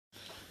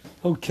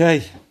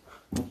Okay,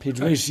 page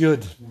Reish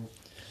Yud,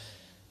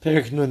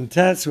 Perek Nun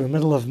Tet. We're in the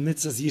middle of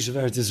Mitzvahs Yishuv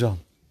Eretz Yisrael.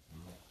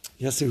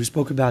 Yesterday we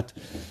spoke about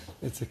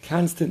it's a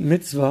constant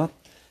mitzvah,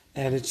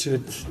 and it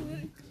should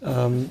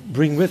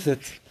bring with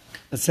it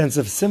a sense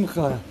of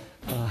simcha,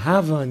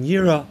 hava, and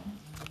yira,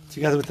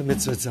 together with the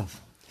mitzvah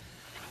itself.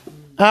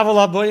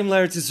 Aval aboyim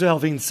l'Eretz Yisrael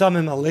v'in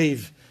samim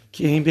alev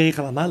ki ein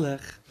beichal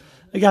hamalech.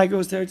 A guy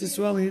goes to Eretz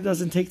Yisrael and he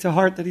doesn't take to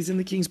heart that he's in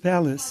the king's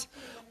palace.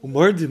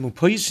 Umordim,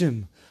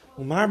 upoishim.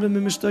 And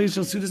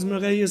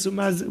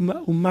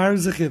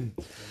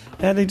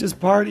they just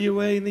party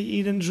away and they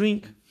eat and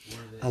drink.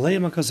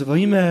 You're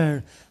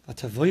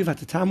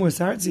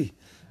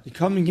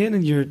coming in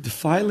and you're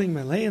defiling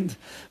my land,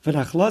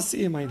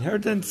 my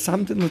inheritance,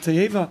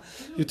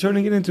 you're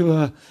turning it into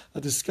a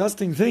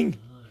disgusting thing.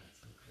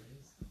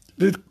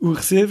 When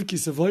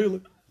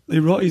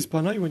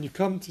you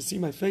come to see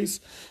my face,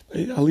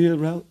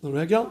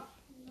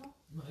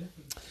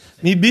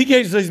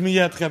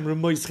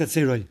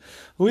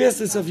 who asked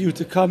this of you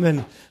to come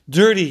and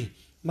dirty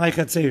my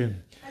chatzerim?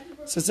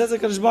 So it says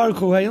HaKadosh Baruch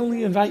Hu, I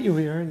only invite you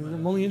here, and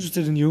I'm only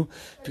interested in you.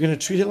 If you're going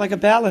to treat it like a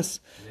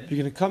palace, if you're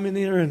going to come in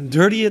here and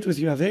dirty it with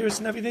your averis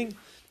and everything,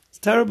 it's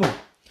terrible.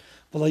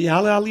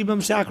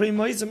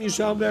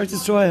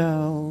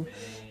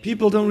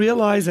 People don't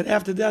realize that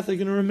after death they're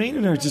going to remain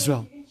in Eretz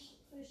Yisrael.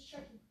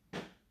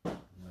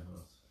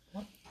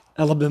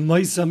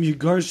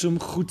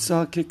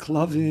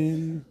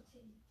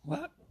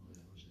 What?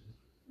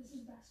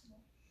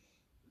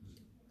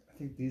 I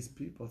think these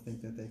people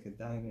think that they could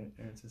die in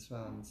Eretz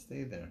Yisrael and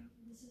stay there.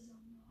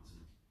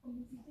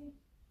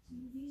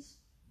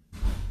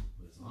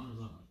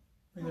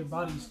 Their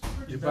bodies.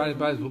 Your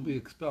bodies will be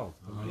expelled.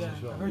 Yeah,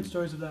 I heard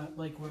stories of that.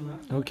 Like where.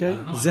 Okay,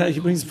 he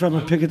brings from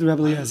a Pikad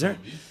Rebbe Eliezer.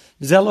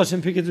 Zelosh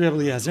and Pikad Rebbe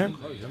Eliezer.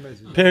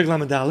 Perek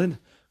Lamed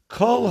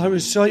Kol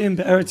Harishoyim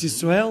be'Eretz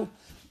Yisrael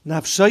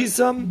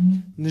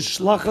Nafshoisam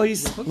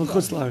Nishlachos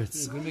l'Chutz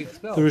La'aretz.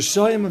 The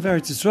Rishoyim of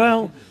Eretz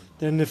Yisrael,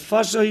 their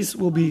nefashos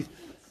will be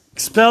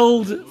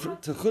expelled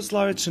to Chutz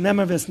La'aretz.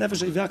 Shenemar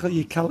v'esnefesh ivachal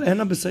yikal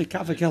ena b'sei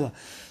kafakela.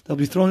 They'll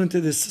be thrown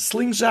into this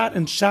slingshot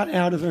and shot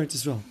out of Eretz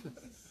Yisrael.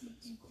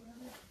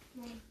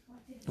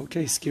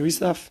 Okay, scary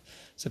stuff.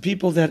 So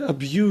people that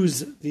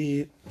abuse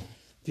the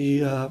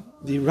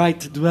right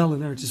to dwell in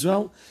Eretz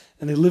Yisrael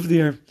and they live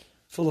there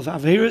full of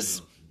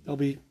averis, they'll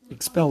be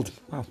expelled.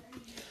 Wow.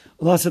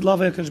 Allah said,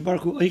 HaKadosh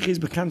Baruch Hu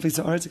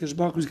HaKadosh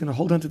Baruch Hu is going to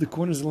hold on to the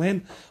corners of the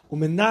land.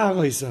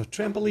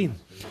 Trampoline.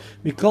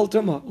 Mikol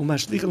Toma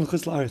umashlichel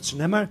l'chutz la'aretz.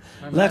 Shnemar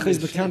lechois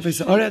b'kanfei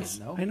sa'aretz.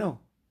 I know.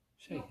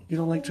 You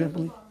don't like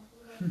trampoline?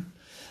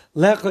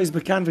 Lechois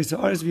b'kanfei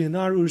sa'aretz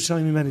v'yanaru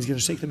Yerushalayim mimenu. He's going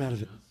to shake them out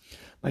of it.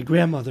 My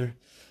grandmother,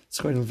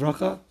 Tzchor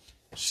Levracha,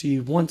 she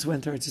once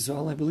went to Eretz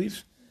Yisrael, I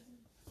believe,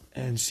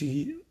 and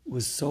she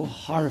was so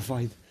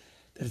horrified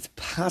that it's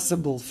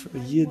possible for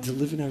a Yid to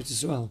live in Eretz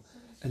Yisrael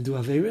and do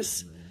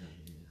Averis.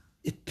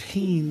 It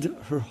pained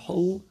her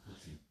whole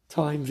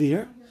time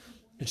there,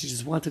 and she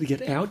just wanted to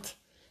get out,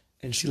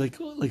 and she like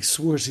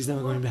swore she's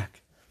never going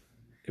back.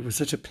 It was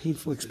such a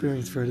painful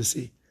experience for her to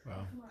see.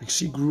 Wow. Like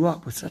she grew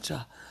up with such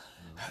a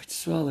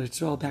Eretz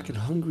Yisrael back in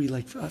Hungary,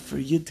 like for a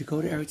Yid to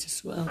go to Eretz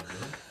Yisrael.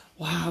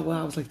 Wow,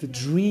 it was like the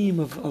dream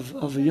of a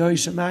Yari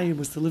Shemayim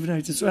was to live in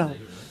Eretz Yisrael.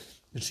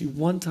 And she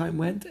one time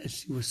went, and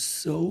she was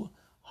so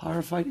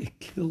horrified, it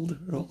killed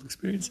her whole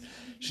experience.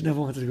 She never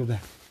wanted to go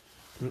back.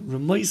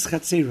 Remois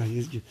Chatzera,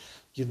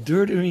 you're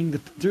dirtying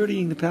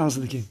the palace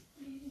of the king.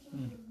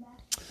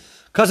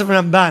 Because of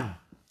Ramban,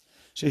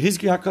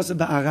 Shehizki HaKosav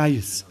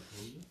Ba'arayus.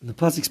 And the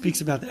pasuk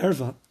speaks about the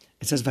erva.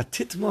 It says,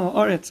 "Vatitma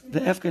haaretz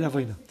ve'efked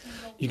avoda."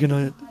 You're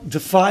going to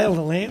defile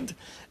the land,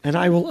 and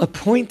I will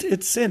appoint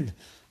its sin.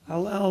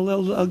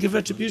 I'll give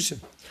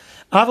retribution.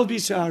 Aval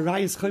bisha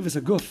arayus chayvus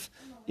aguf.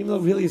 Even though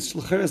really it's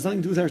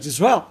nothing to do with Eretz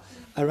Yisrael.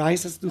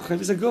 Arayus has to do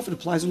chayvus aguf. It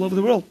applies all over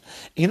the world.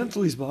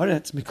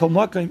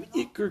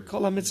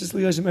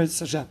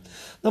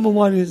 Number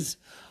one is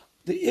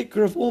the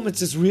ikr of all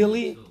mitzvahs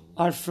really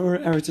are for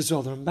Eretz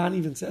Yisrael. The Ramban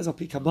even says, Al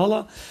Pi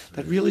Kabbalah,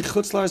 that really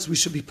chutz la'aretz we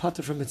should be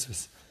pater from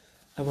mitzvahs.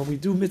 And when we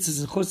do mitzvahs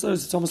in chutz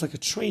la'aretz, it's almost like a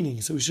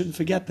training, so we shouldn't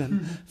forget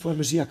them before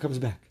Mashiach comes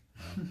back.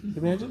 Can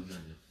you imagine?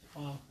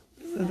 Wow.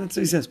 That's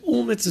what he says.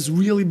 All mitzvahs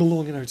really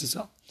belong in Eretz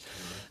Yisrael.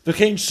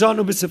 V'chein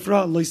shanu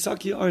b'sifra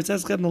loisaki Eretz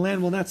Eschem, the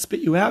land will not spit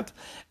you out.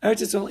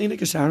 Eretz Yisrael eina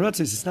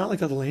k'sha'aratzos. It's not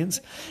like other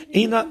lands.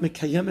 Eina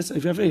mekayemes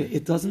oiver aveira.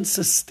 It doesn't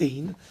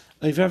sustain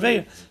oiver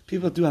aveira.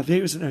 People do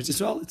aveiros in Eretz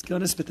Yisrael, it's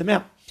going to spit them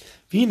out.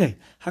 V'hinei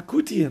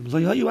hakutiyim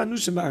lo yayu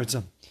anushim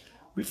ba'aretzam.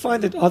 We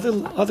find that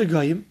other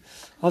goyim,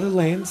 other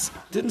lands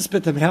didn't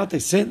spit them out. They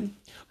sinned.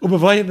 But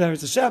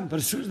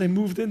as soon as they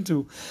moved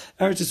into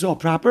Eretz Yisrael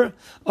proper,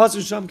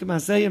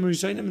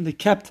 and they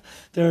kept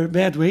their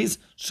bad ways,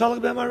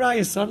 suddenly,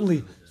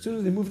 as soon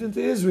as they moved into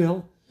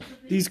Israel,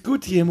 these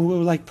Kutiyim, who were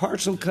like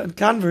partial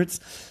converts,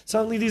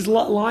 suddenly these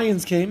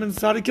lions came and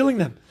started killing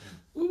them.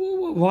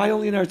 Why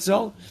only in Eretz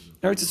Yisrael?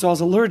 Eretz Yisrael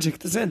is allergic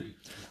to sin.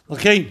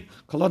 Okay,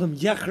 Kolodam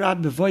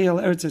Yechrad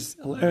Bevoyel Eretz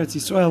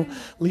Yisrael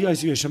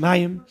Liyos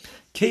Yeshamayim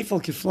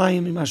Kefal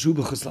Kiflayim Im Ashu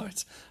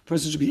B'Chuslarts. A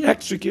person should be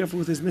extra careful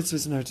with his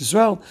mitzvahs in Eretz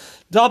Yisrael.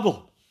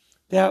 Double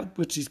that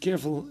which he's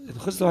careful in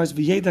Chuslarts.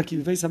 V'Yeda Ki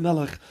V'Veis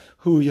HaMelech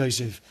Hu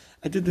Yosef.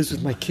 I did this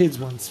with my kids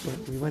once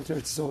when we went to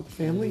Eretz Yisrael with the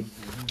family.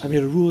 I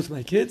made a rule with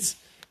my kids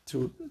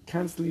to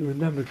constantly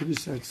remember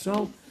Kedusha Eretz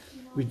Yisrael.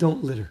 We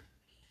don't litter.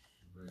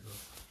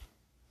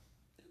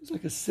 It was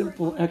like a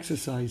simple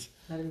exercise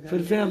for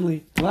the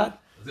family. What?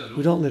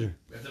 We don't litter.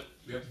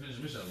 We have to finish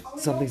Mishnah.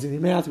 Something's in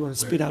your mouth, you want to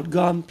spit out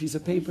gum, piece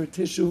of paper,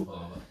 tissue.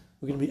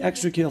 We're going to be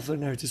extra careful in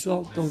Eretz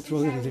Yisrael. Don't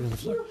throw anything on the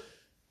floor.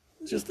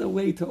 It's just a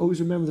way to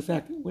always remember the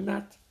fact that we're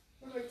not.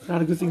 It's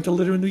not a good thing to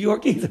litter in New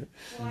York either.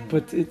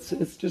 But it's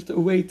just a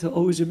way to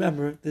always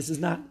remember this is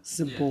not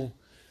simple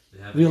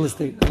real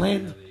estate. The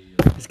land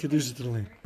is kedusha to the land.